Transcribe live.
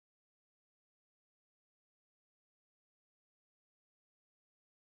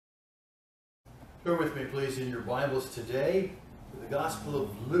Turn with me, please, in your Bibles today to the Gospel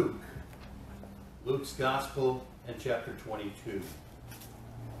of Luke. Luke's Gospel and chapter 22.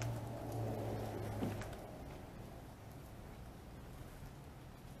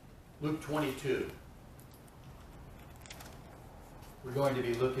 Luke 22. We're going to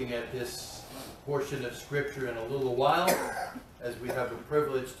be looking at this portion of Scripture in a little while as we have the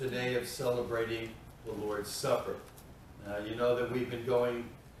privilege today of celebrating the Lord's Supper. You know that we've been going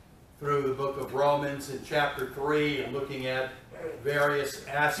through the book of Romans in chapter 3 and looking at various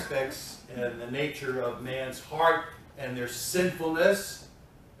aspects and the nature of man's heart and their sinfulness.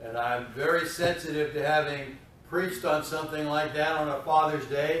 And I'm very sensitive to having preached on something like that on a Father's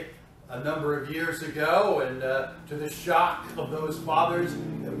Day a number of years ago, and to the shock of those fathers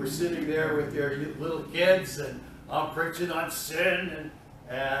that were sitting there with their little kids, and I'm preaching on sin,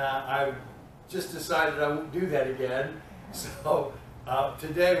 and I just decided I won't do that again. So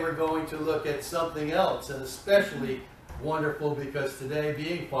today we're going to look at something else, and especially wonderful because today,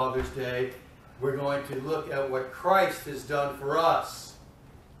 being Father's Day, we're going to look at what Christ has done for us.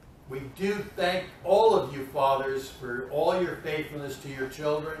 We do thank all of you fathers for all your faithfulness to your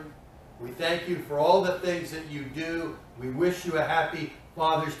children. We thank you for all the things that you do. We wish you a happy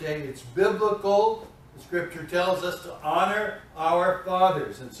Father's Day. It's biblical. The Scripture tells us to honor our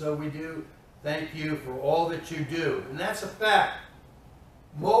fathers, and so we do thank you for all that you do. And that's a fact.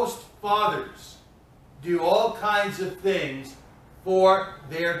 Most fathers do all kinds of things for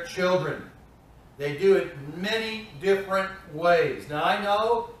their children. They do it in many different ways. Now, I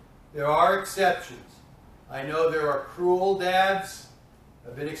know there are exceptions. I know there are cruel dads.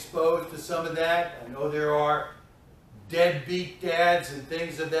 I've been exposed to some of that. I know there are deadbeat dads and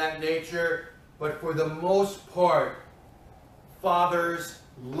things of that nature. But for the most part, fathers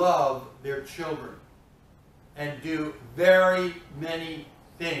love their children and do very many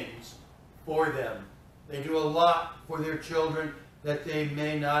things for them. They do a lot for their children that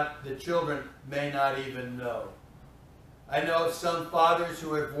the children may not even know. I know some fathers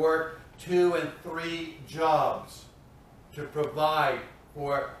who have worked 2 and 3 jobs to provide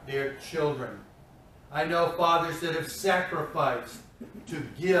for their children. I know fathers that have sacrificed to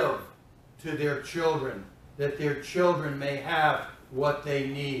give to their children, that their children may have what they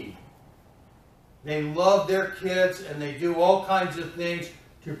need. They love their kids and they do all kinds of things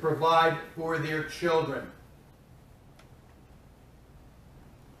to provide for their children.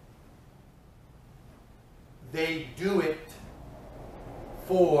 They do it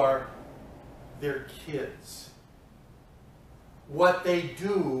for their kids. What they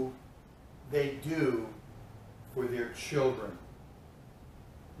do for their children.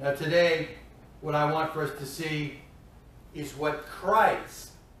 Now today, what I want for us to see is what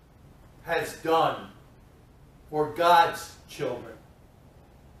Christ has done for God's children.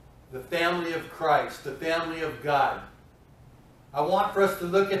 The family of Christ, the family of God. I want for us to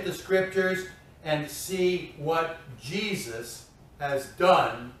look at the Scriptures and see what Jesus has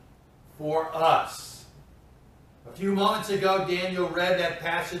done for us. A few moments ago, Daniel read that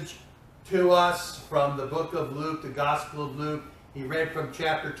passage to us from the book of Luke, the Gospel of Luke. He read from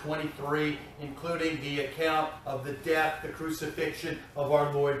chapter 23, including the account of the death, the crucifixion of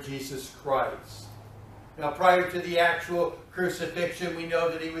our Lord Jesus Christ. Now, prior to the actual crucifixion, we know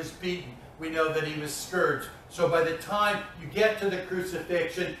that he was beaten. We know that he was scourged. So by the time you get to the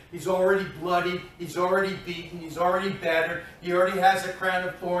crucifixion, he's already bloodied, he's already beaten, he's already battered, he already has a crown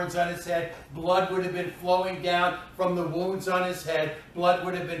of thorns on his head. Blood would have been flowing down from the wounds on his head. Blood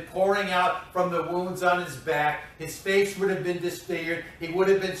would have been pouring out from the wounds on his back. His face would have been disfigured. He would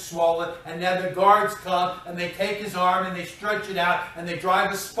have been swollen. And then the guards come and they take his arm and they stretch it out and they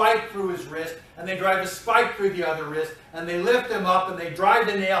drive a spike through his wrist and they drive a spike through the other wrist and they lift him up and they drive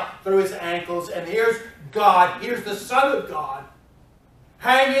the nail through his ankles. And here's God, here's the Son of God,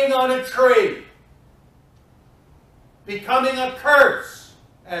 hanging on a tree, becoming a curse,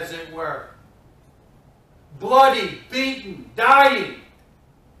 as it were. Bloody, beaten, dying.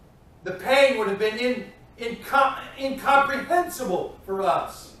 The pain would have been incomprehensible for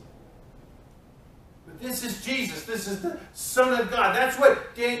us. But this is Jesus. This is the Son of God. That's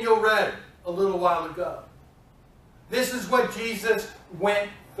what Daniel read a little while ago. This is what Jesus went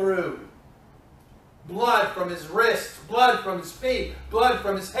through. Blood from his wrists, blood from his feet, blood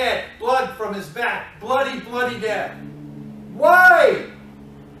from his head, blood from his back. Bloody, bloody death. Why?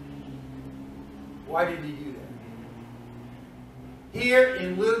 Why did he do that? Here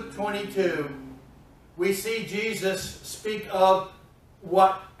in Luke 22, we see Jesus speak of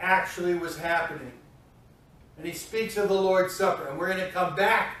what actually was happening. And he speaks of the Lord's Supper. And we're going to come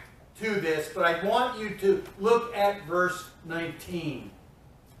back to this, but I want you to look at verse 19.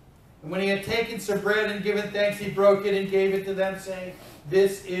 And when he had taken some bread and given thanks, he broke it and gave it to them, saying,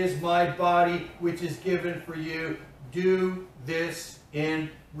 "This is my body, which is given for you. Do this in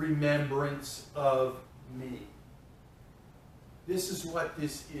remembrance of me." This is what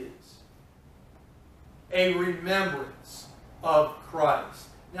this is. A remembrance of Christ.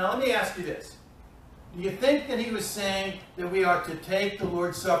 Now let me ask you this. Do you think that he was saying that we are to take the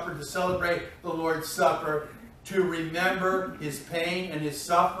Lord's Supper, to celebrate the Lord's Supper, to remember his pain and his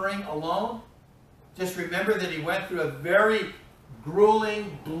suffering alone? Just remember that he went through a very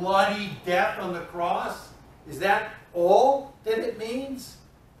grueling, bloody death on the cross? Is that all that it means?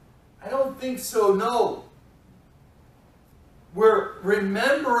 I don't think so, no. We're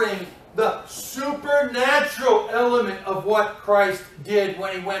remembering the supernatural element of what Christ did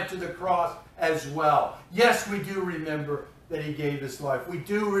when he went to the cross as well. Yes, we do remember that he gave his life. We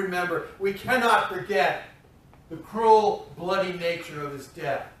do remember. We cannot forget the cruel, bloody nature of his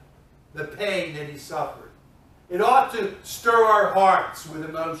death, the pain that he suffered. It ought to stir our hearts with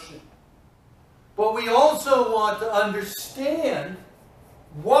emotion. But we also want to understand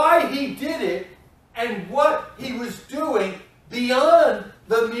why he did it and what he was doing beyond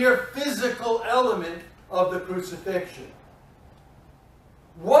the mere physical element of the crucifixion.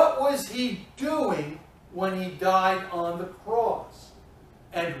 What was he doing when he died on the cross?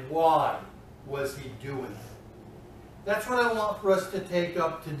 And why was he doing it? That's what I want for us to take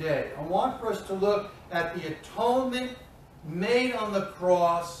up today. I want for us to look at the atonement made on the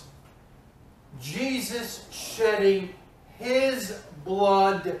cross, Jesus shedding his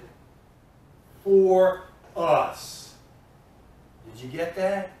blood for us. Did you get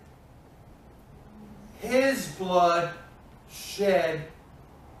that? His blood shed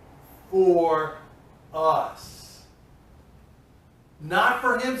for us. Not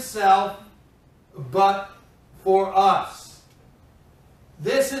for himself, but for us.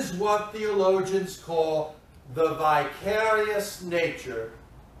 This is what theologians call the vicarious nature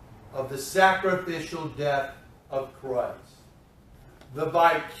of the sacrificial death of Christ. The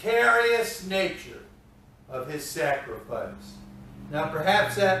vicarious nature of his sacrifice. Now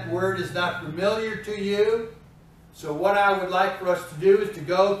perhaps that word is not familiar to you, so what I would like for us to do is to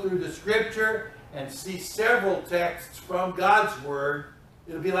go through the scripture and see several texts from God's word.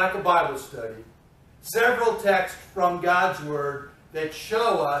 It'll be like a Bible study. Several texts from God's word that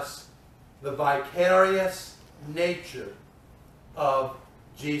show us the vicarious nature of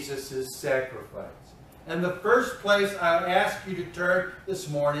Jesus' sacrifice. And the first place I ask you to turn this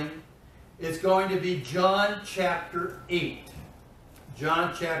morning is going to be John chapter 8.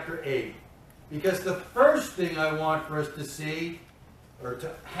 John chapter 8. Because the first thing I want for us to see, or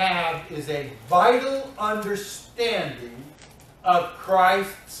to have, is a vital understanding of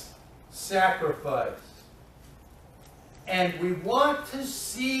Christ's sacrifice. And we want to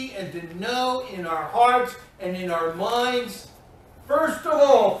see and to know in our hearts and in our minds, first of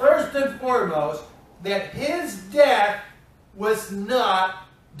all, first and foremost, that his death was not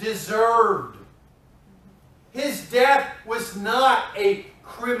deserved. His death was not a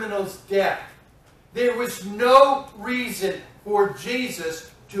criminal's death. There was no reason for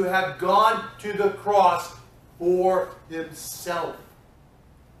Jesus to have gone to the cross for himself.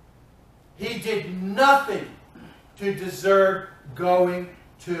 He did nothing to deserve going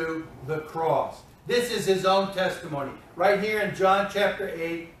to the cross. This is his own testimony. Right here in John chapter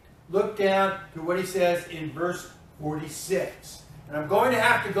 8, look down to what he says in verse 46. And I'm going to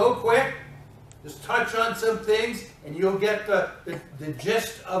have to go quick, just touch on some things, and you'll get the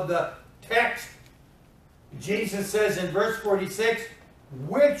gist of the text. Jesus says in verse 46,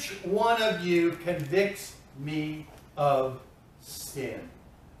 "Which one of you convicts me of sin?"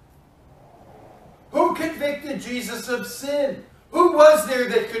 Who convicted Jesus of sin? Who was there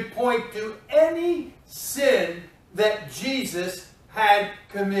that could point to any sin that Jesus had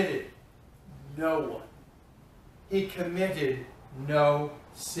committed? No one. He committed no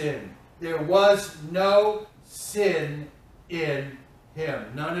sin. There was no sin in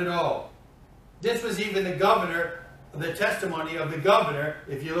him. None at all. This was even the governor, the testimony of the governor,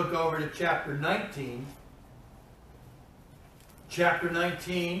 if you look over to chapter 19. Chapter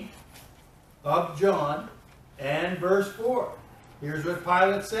 19 of John and verse 4. Here's what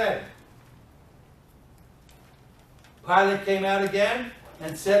Pilate said. Pilate came out again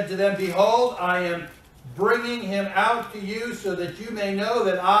and said to them, "Behold, I am bringing him out to you so that you may know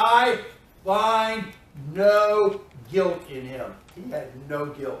that I find no guilt in him." He had no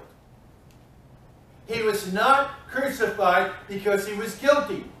guilt. He was not crucified because he was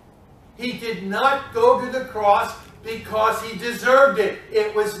guilty. He did not go to the cross because he deserved it.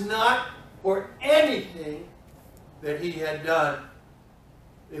 It was not for anything that he had done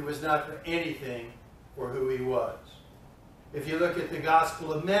It was not for anything for who he was. If you look at the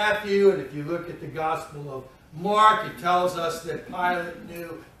Gospel of Matthew and if you look at the Gospel of Mark, it tells us that Pilate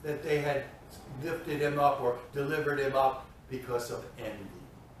knew that they had lifted him up or delivered him up because of envy.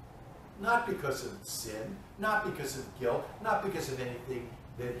 Not because of sin, not because of guilt, not because of anything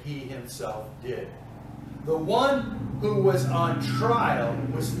that he himself did. The one who was on trial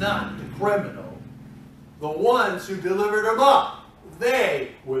was not the criminal. The ones who delivered him up,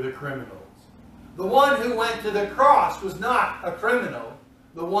 they were the criminals. The one who went to the cross was not a criminal.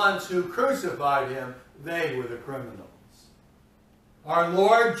 The ones who crucified him, they were the criminals. Our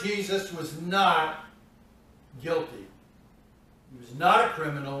Lord Jesus was not guilty. He was not a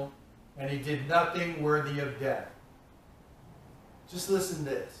criminal, and he did nothing worthy of death. Just listen to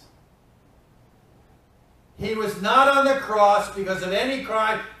this. He was not on the cross because of any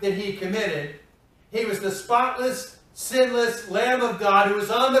crime that he committed. He was the spotless, sinless Lamb of God who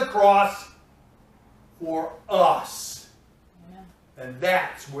was on the cross for us. Amen. And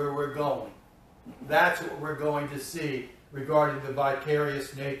that's where we're going. That's what we're going to see regarding the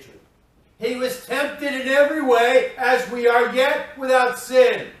vicarious nature. He was tempted in every way as we are yet without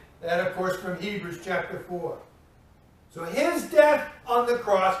sin. That, of course, from Hebrews chapter 4. So his death on the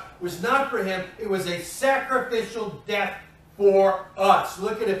cross was not for him. It was a sacrificial death for us.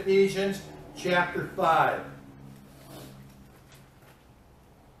 Look at Ephesians chapter 5.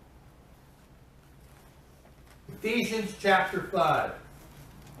 Ephesians chapter 5.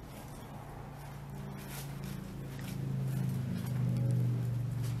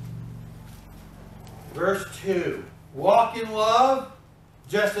 Verse 2. Walk in love,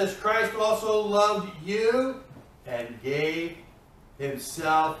 just as Christ also loved you and gave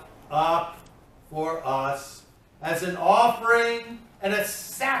himself up for us as an offering and a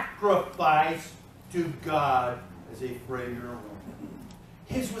sacrifice to God as a fragrant aroma.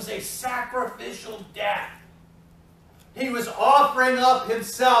 His was a sacrificial death. He was offering up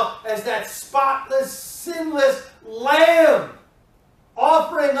himself as that spotless, sinless lamb.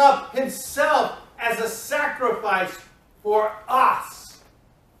 Offering up himself as a sacrifice for us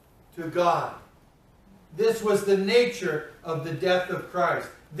to God. This was the nature of the death of Christ.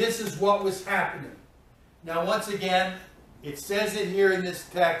 This is what was happening. Now, once again, it says it here in this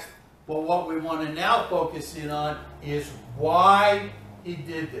text, but what we want to now focus in on is why he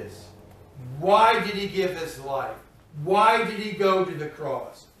did this. Why did he give his life? Why did he go to the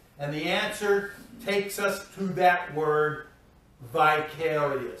cross? And the answer takes us to that word,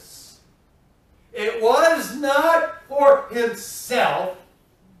 vicarious. It was not for himself.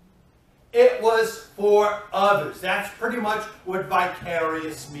 It was for others. That's pretty much what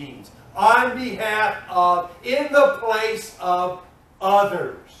vicarious means. On behalf of, in the place of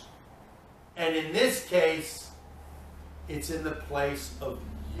others. And in this case, it's in the place of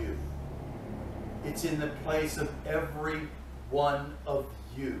you. It's in the place of every one of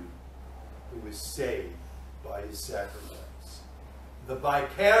you who is saved by his sacrifice. The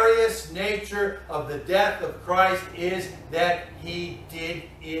vicarious nature of the death of Christ is that he did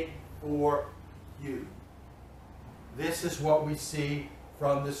it for you. This is what we see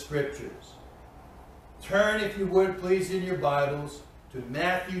from the Scriptures. Turn, if you would, please, in your Bibles to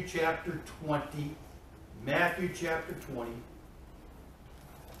Matthew chapter 20. Matthew chapter 20.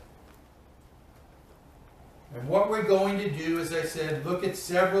 And what we're going to do, as I said, look at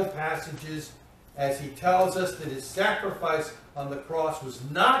several passages as he tells us that his sacrifice on the cross was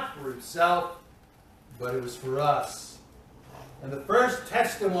not for himself, but it was for us. And the first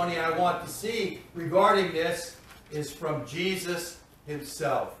testimony I want to see regarding this is from Jesus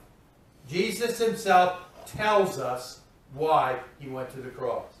himself. Jesus himself tells us why he went to the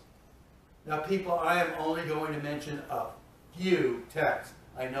cross. Now, people, I am only going to mention a few texts.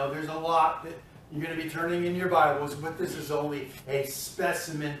 I know there's a lot that you're going to be turning in your Bibles, but this is only a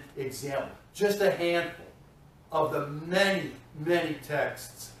specimen example. Just a handful of the many, many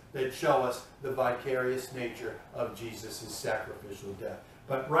texts that show us the vicarious nature of Jesus' sacrificial death.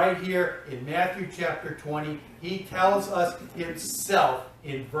 But right here in Matthew chapter 20, he tells us himself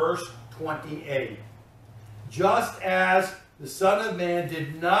in verse 28. Just as the Son of Man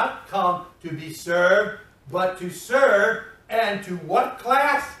did not come to be served, but to serve, and to what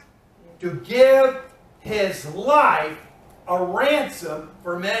class? To give his life a ransom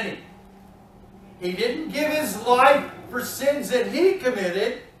for many. He didn't give his life for sins that he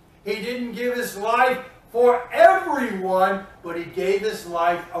committed. He didn't give his life for everyone, but he gave his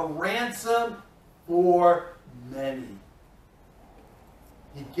life a ransom for many.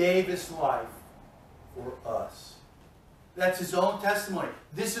 He gave his life for us. That's his own testimony.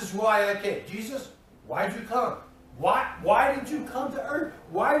 This is why I came. Jesus, why'd you come? Why did you come to earth?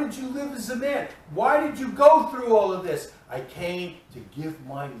 Why did you live as a man? Why did you go through all of this? I came to give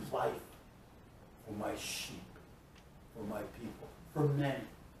my life for my sheep, for my people, for many.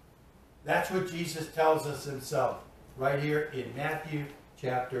 That's what Jesus tells us himself right here in Matthew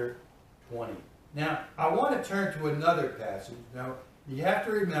chapter 20. Now, I want to turn to another passage. Now, you have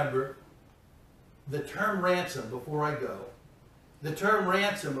to remember the term ransom before I go. The term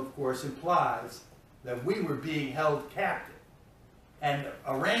ransom, of course, implies that we were being held captive. And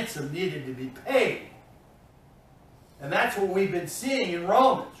a ransom needed to be paid. And that's what we've been seeing in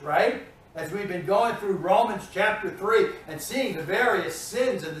Romans, right? As we've been going through Romans chapter 3 and seeing the various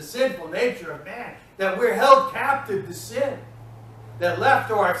sins and the sinful nature of man, that we're held captive to sin. That left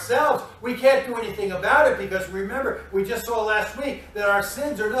to ourselves, we can't do anything about it, because remember, we just saw last week that our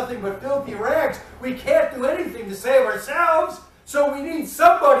sins are nothing but filthy rags. We can't do anything to save ourselves, so we need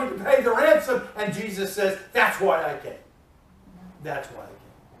somebody to pay the ransom, and Jesus says, that's why I came. That's why I came.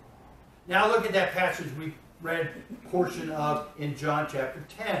 Now look at that passage we read portion of in John chapter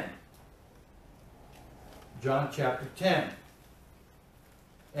 10. John chapter 10.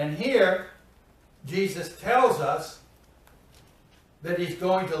 And here, Jesus tells us that he's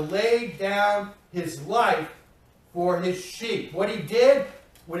going to lay down his life for his sheep. What he did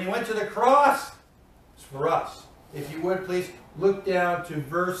when he went to the cross is for us. If you would, please look down to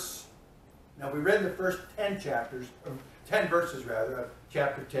verse... Now, we read the first 10 chapters, or 10 verses rather, of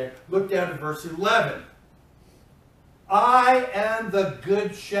chapter 10. Look down to verse 11. I am the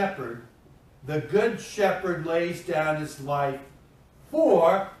good shepherd. The good shepherd lays down his life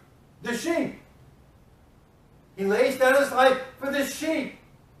for the sheep. He lays down his life for the sheep.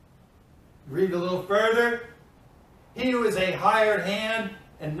 Read a little further. He who is a hired hand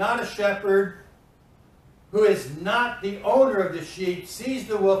and not a shepherd, who is not the owner of the sheep, sees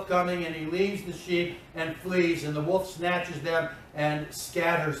the wolf coming, and he leaves the sheep and flees, and the wolf snatches them and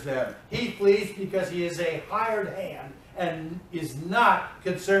scatters them. He flees because he is a hired hand and is not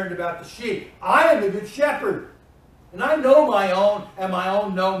concerned about the sheep. I am the good shepherd, and I know my own, and my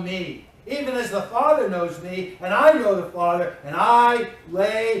own know me. Even as the Father knows me, and I know the Father, and I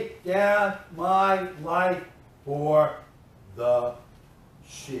lay down my life for the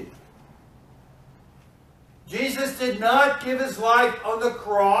sheep. Jesus did not give his life on the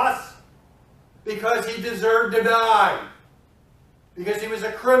cross because he deserved to die, because he was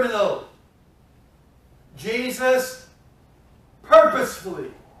a criminal. Jesus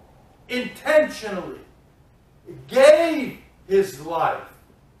purposefully, intentionally gave his life.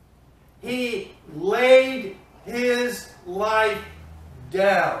 He laid his life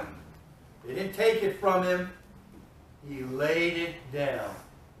down. They didn't take it from him. He laid it down.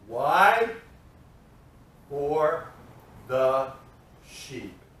 Why? For the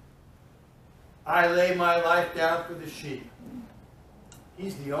sheep. I lay my life down for the sheep.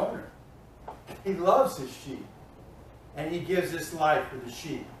 He's the owner. He loves his sheep. And he gives his life for the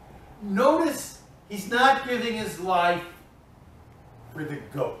sheep. Notice he's not giving his life for the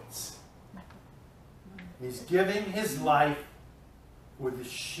goats. He's giving his life for the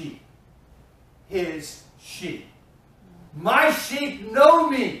sheep. His sheep. My sheep know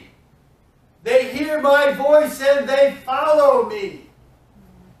me. They hear my voice and they follow me.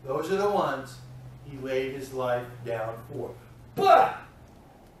 Those are the ones he laid his life down for. But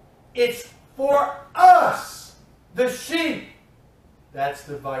it's for us, the sheep. That's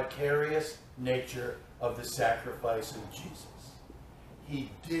the vicarious nature of the sacrifice of Jesus. He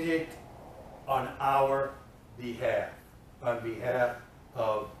did it on our behalf, on behalf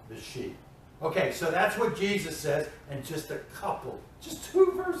of the sheep. Okay, so that's what Jesus says, and just just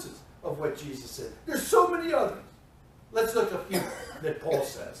 2 verses of what Jesus said. There's so many others. Let's look at a few that Paul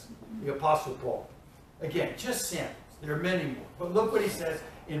says, the Apostle Paul. Again, just samples. There are many more. But look what he says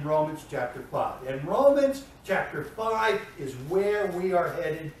in Romans chapter 5. And Romans chapter 5 is where we are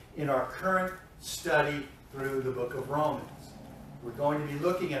headed in our current study through the book of Romans. We're going to be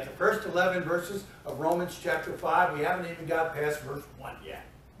looking at the first 11 verses of Romans chapter 5. We haven't even got past verse 1 yet.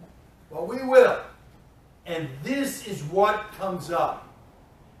 Well, we will. And this is what comes up.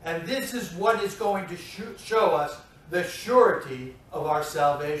 And this is what is going to show us the surety of our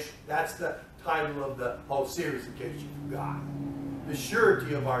salvation. That's the title of the whole series, in case you forgot. The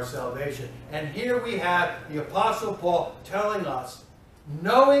surety of our salvation. And here we have the Apostle Paul telling us,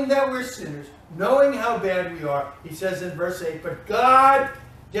 knowing that we're sinners, knowing how bad we are, he says in verse 8, but God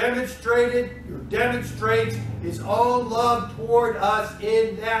demonstrates his own love toward us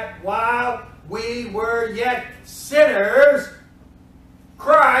in that while we were yet sinners,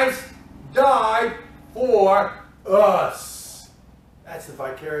 Christ died for us. That's the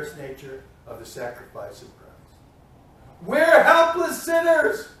vicarious nature of the sacrifice of Christ. We're helpless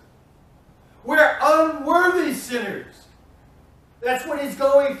sinners. We're unworthy sinners. That's what he's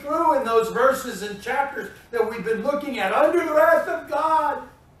going through in those verses and chapters that we've been looking at. Under the wrath of God.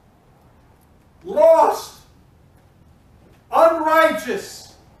 Lost.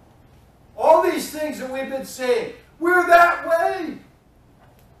 Unrighteous. All these things that we've been saying. We're that way.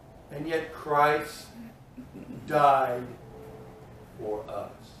 And yet Christ died for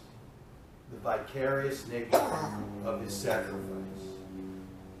us. The vicarious nature of his sacrifice.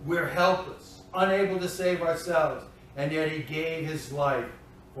 We're helpless, unable to save ourselves, and yet he gave his life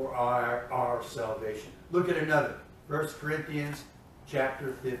for our salvation. Look at another. 1 Corinthians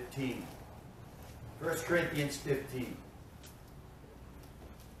chapter 15. 1 Corinthians 15.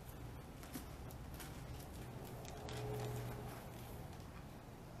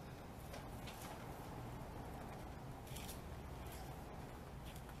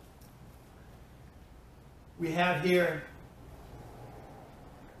 We have here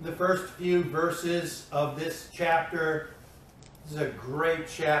the first few verses of this chapter. This is a great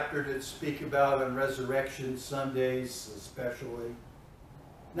chapter to speak about on Resurrection Sundays especially.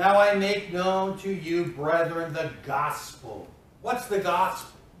 Now I make known to you, brethren, the gospel. What's the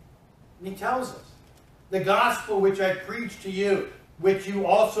gospel? And he tells us. The gospel which I preached to you, which you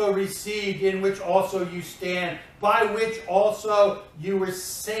also received, in which also you stand, by which also you were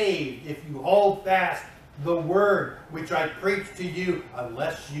saved, if you hold fast the word which I preached to you,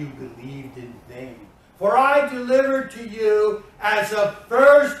 unless you believed in vain. For I delivered to you as of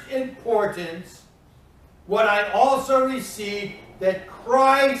first importance what I also received, that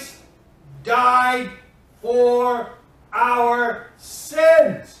Christ died for our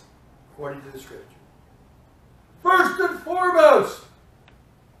sins, according to the Scripture. First and foremost,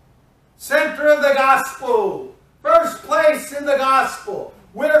 center of the gospel, first place in the gospel,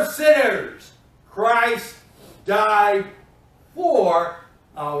 we're sinners. Christ died for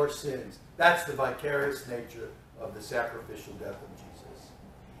our sins. That's the vicarious nature of the sacrificial death of Jesus.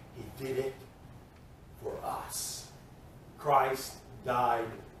 He did it for us. Christ died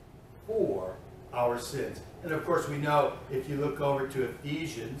for our sins. And of course we know, if you look over to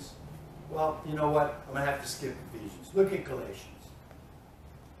Ephesians, well, you know what? I'm going to have to skip Ephesians. Look at Galatians.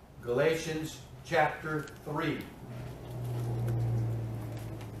 Galatians chapter 3.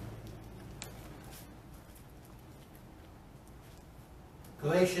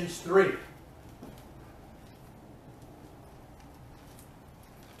 Galatians 3.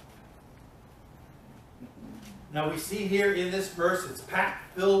 Now we see here in this verse, it's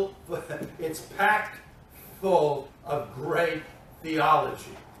packed full of great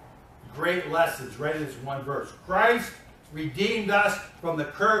theology, great lessons right in this one verse. Christ redeemed us from the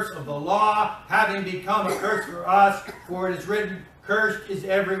curse of the law, having become a curse for us, for it is written, cursed is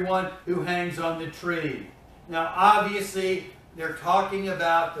everyone who hangs on the tree. Now obviously, they're talking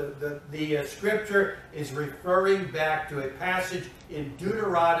about, the scripture is referring back to a passage in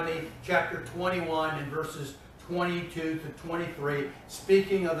Deuteronomy chapter 21 and verses 22 to 23,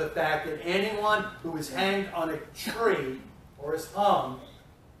 speaking of the fact that anyone who is hanged on a tree or is hung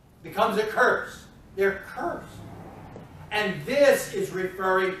becomes a curse. They're cursed. And this is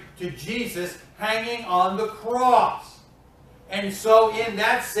referring to Jesus hanging on the cross. And so in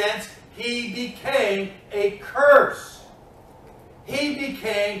that sense, he became a curse. He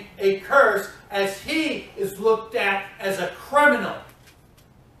became a curse as he is looked at as a criminal.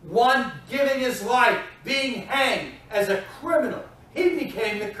 One giving his life, being hanged as a criminal. He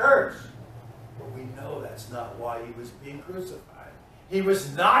became the curse. But we know that's not why he was being crucified. He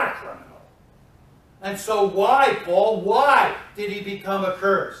was not a criminal. And so why, Paul? Why did he become a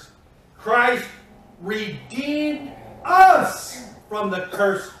curse? Christ redeemed us from the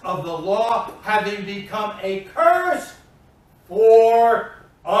curse of the law, having become a curse for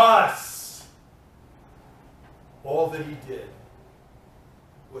us. All that he did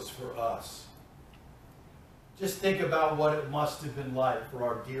was for us. Just think about what it must have been like for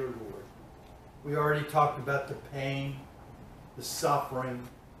our dear Lord. We already talked about the pain, the suffering.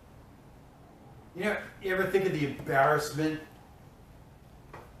 You ever think of the embarrassment?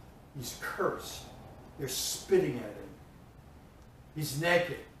 He's cursed. They're spitting at him. He's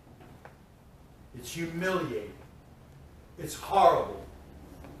naked. It's humiliating. It's horrible.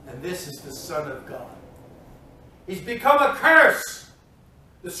 And this is the Son of God. He's become a curse.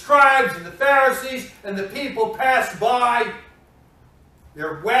 The scribes and the Pharisees and the people pass by.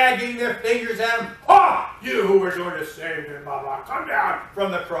 They're wagging their fingers at him. Ha! You who are going to save him, blah, blah, come down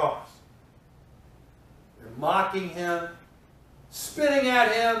from the cross. They're mocking him, spitting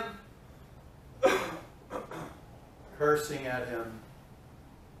at him, cursing at him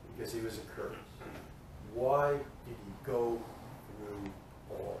because he was a curse. why did he go through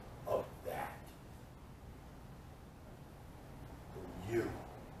all of that? For you.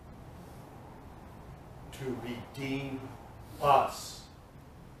 To redeem us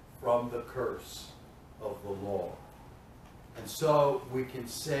from the curse of the law. And so we can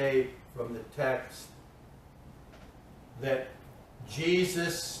say from the text that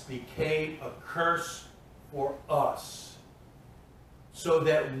Jesus became a curse for us so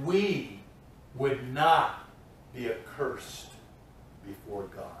that we would not be accursed before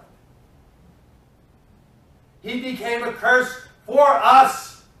God. He became a curse for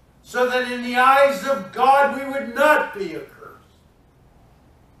us so that in the eyes of God we would not be accursed,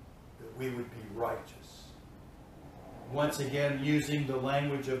 that we would be righteous. Once again, using the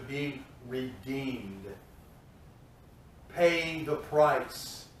language of being redeemed, paying the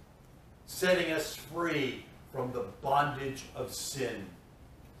price, setting us free from the bondage of sin.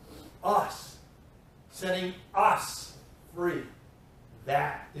 Us, setting us free.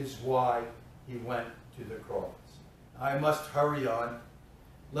 That is why he went to the cross. I must hurry on.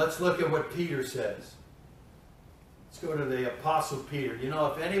 Let's look at what Peter says. Let's go to the Apostle Peter. You know,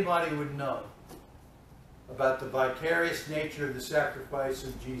 if anybody would know about the vicarious nature of the sacrifice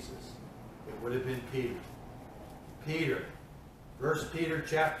of Jesus, it would have been Peter. Peter, 1 Peter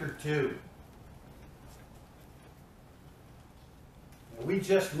chapter 2. Now, we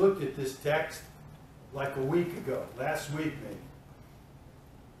just looked at this text like a week ago, last week maybe.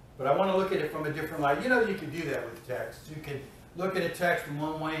 But I want to look at it from a different light. You know, you can do that with text. You can look at a text in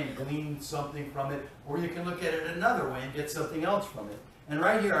one way and glean something from it, or you can look at it another way and get something else from it. And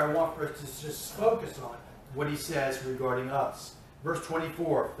right here, I want for us to just focus on what he says regarding us. Verse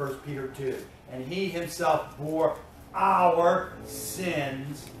 24, 1 Peter 2. And he himself bore our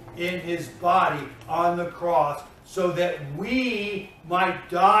sins in his body on the cross, so that we might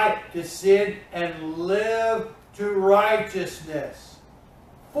die to sin and live to righteousness.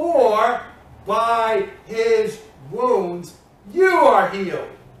 For by his wounds you are healed.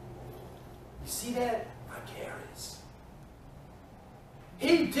 You see that? Vicarious.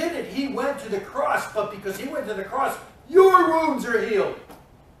 He did it. He went to the cross, but because he went to the cross, your wounds are healed.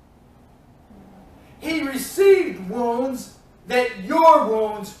 He received wounds that your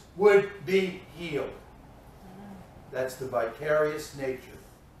wounds would be healed. That's the vicarious nature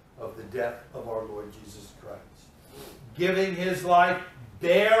of the death of our Lord Jesus Christ. Giving his life,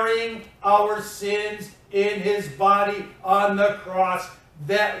 bearing our sins in his body on the cross,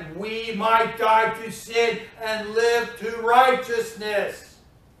 that we might die to sin and live to righteousness.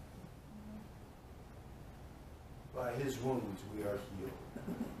 By his wounds we are healed.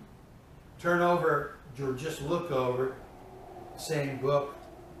 Turn over, or just look over, same book,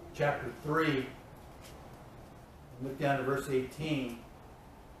 chapter 3. Look down to verse 18.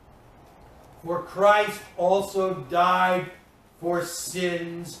 For Christ also died for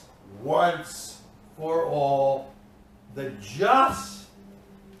sins once for all, the just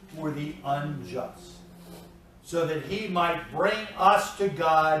for the unjust, so that he might bring us to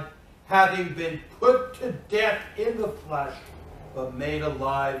God, having been put to death in the flesh, but made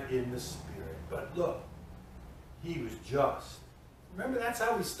alive in the spirit. But look, he was just. Remember, that's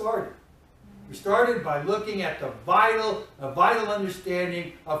how we started. We started by looking at a vital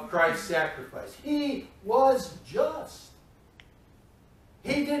understanding of Christ's sacrifice. He was just.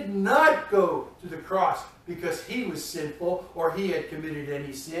 He did not go to the cross because he was sinful or he had committed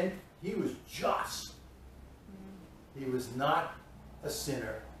any sin. He was just. He was not a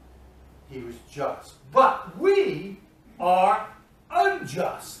sinner. He was just. But we are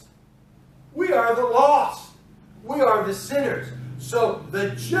unjust. We are the lost. We are the sinners. So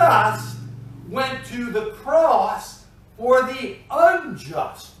the just went to the cross for the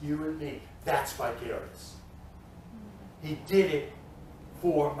unjust, you and me. That's vicarious. He did it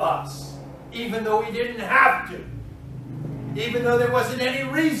for us, even though he didn't have to, even though there wasn't any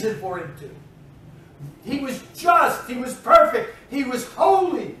reason for him to. He was just, he was perfect, he was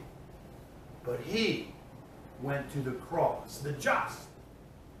holy, but he went to the cross, the just,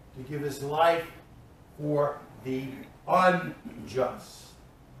 to give his life for the unjust,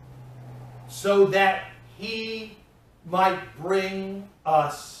 so that he might bring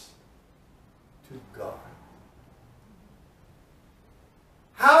us to God.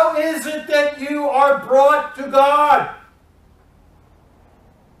 How is it that you are brought to God?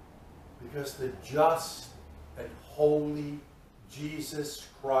 Because the just and holy Jesus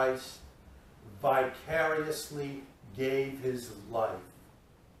Christ vicariously gave his life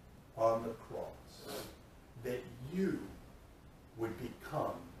on the cross, that you would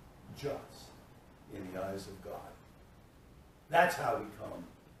become just in the eyes of God. That's how we come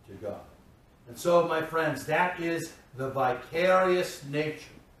to God. And so, my friends, that is the vicarious nature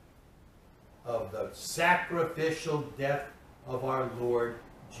of the sacrificial death of our Lord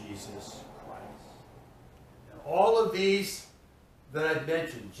Jesus Christ. And all of these that I've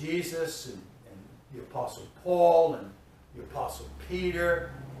mentioned, Jesus and the Apostle Paul and the Apostle Peter,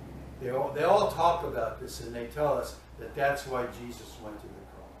 they all talk about this, and they tell us that that's why Jesus went to the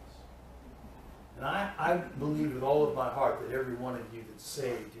cross. And I believe with all of my heart that every one of you that's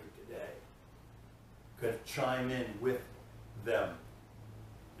saved here today could chime in with them.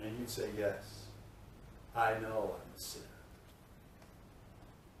 And you'd say, yes, I know I'm a sinner.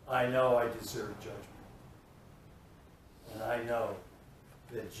 I know I deserve judgment. And I know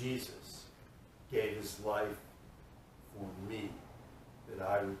that Jesus gave his life for me, that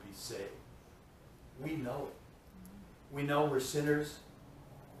I would be saved. We know it. We know we're sinners,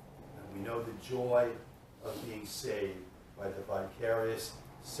 and we know the joy of being saved by the vicarious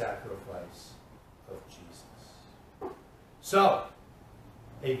sacrifice of Jesus. So,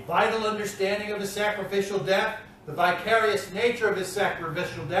 a vital understanding of the sacrificial death, the vicarious nature of his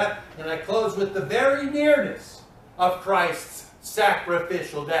sacrificial death, and I close with the very nearness of Christ's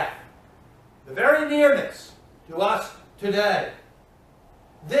sacrificial death. The very nearness to us today.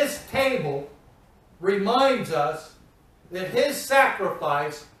 This table reminds us that his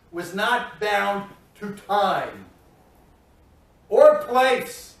sacrifice was not bound to time or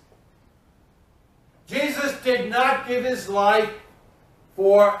place. Jesus did not give his life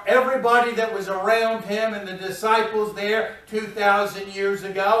for everybody that was around him and the disciples there 2,000 years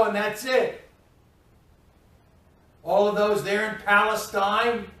ago, and that's it. All of those there in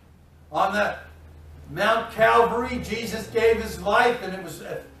Palestine, on the Mount Calvary, Jesus gave his life, and it was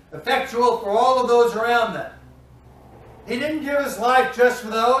effectual for all of those around them. He didn't give his life just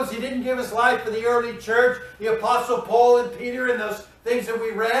for those. He didn't give his life for the early church, the Apostle Paul and Peter, and those things that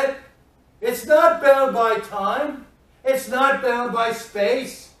we read. It's not bound by time. It's not bound by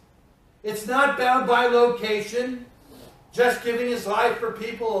space. It's not bound by location. Just giving his life for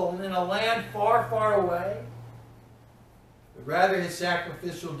people in a land far, far away. But rather his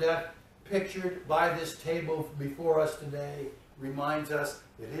sacrificial death, pictured by this table before us today, reminds us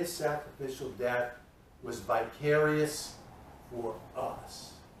that his sacrificial death was vicarious for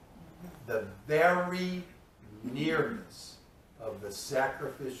us. The very nearness of the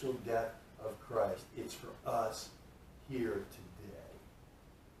sacrificial death of Christ. It's for us here today.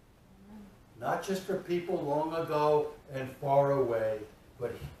 Not just for people long ago and far away,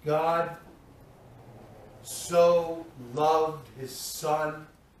 but God so loved his Son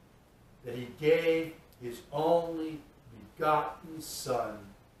that he gave his only begotten Son,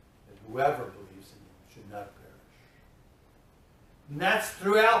 that whoever believes in him should not perish. And that's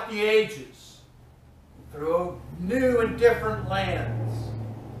throughout the ages, through new and different lands.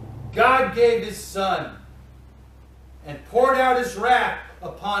 God gave his Son and poured out his wrath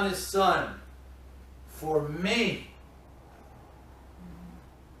upon his Son for me.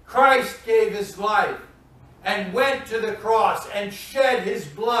 Christ gave his life and went to the cross and shed his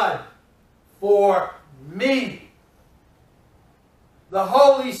blood for me. The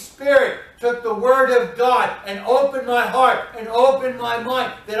Holy Spirit took the Word of God and opened my heart and opened my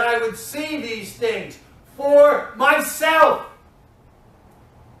mind that I would see these things for myself.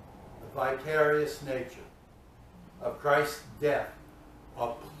 The vicarious nature of Christ's death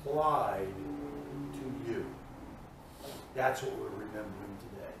applied to you. That's what we're remembering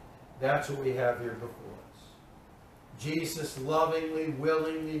today. That's what we have here before us. Jesus lovingly,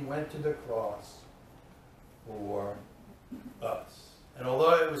 willingly went to the cross for us. And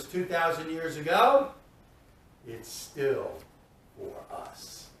although it was 2,000 years ago, it's still for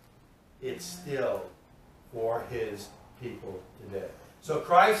us. It's still for his people today. So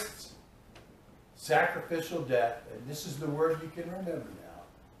Christ's sacrificial death, and this is the word you can remember now,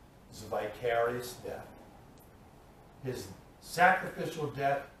 is a vicarious death. His sacrificial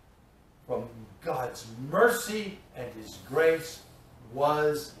death from God's mercy and his grace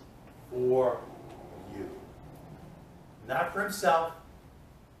was for you. Not for himself,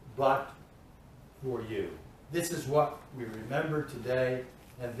 but for you. This is what we remember today,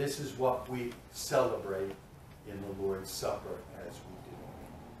 and this is what we celebrate in the Lord's Supper as we do.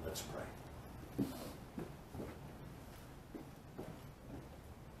 Let's pray.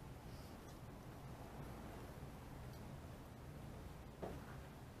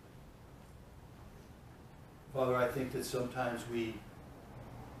 Father, I think that sometimes we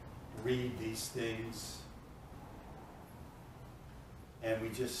read these things and we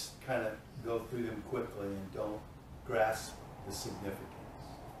just kind of go through them quickly and don't grasp the significance.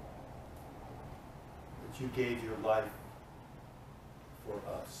 That you gave your life for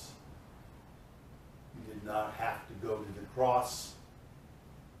us. did not have to go to the cross.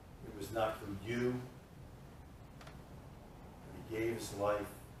 It was not for you. But he gave his life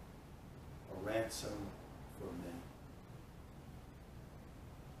a ransom for many.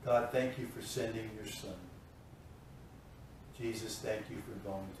 God, thank you for sending your Son. Jesus, thank you for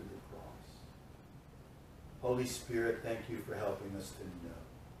going to the cross. Holy Spirit, thank you for helping us to know,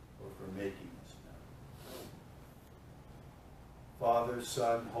 or for making us know. Father,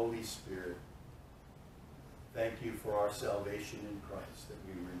 Son, Holy Spirit, thank you for our salvation in Christ that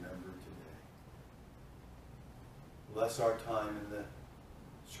we remember today. Bless our time in the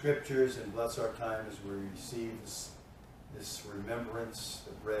Scriptures, and bless our time as we receive this remembrance,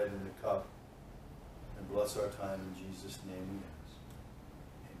 the bread and the cup. And bless our time in Jesus' name we ask.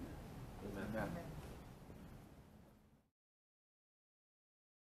 Amen. Amen.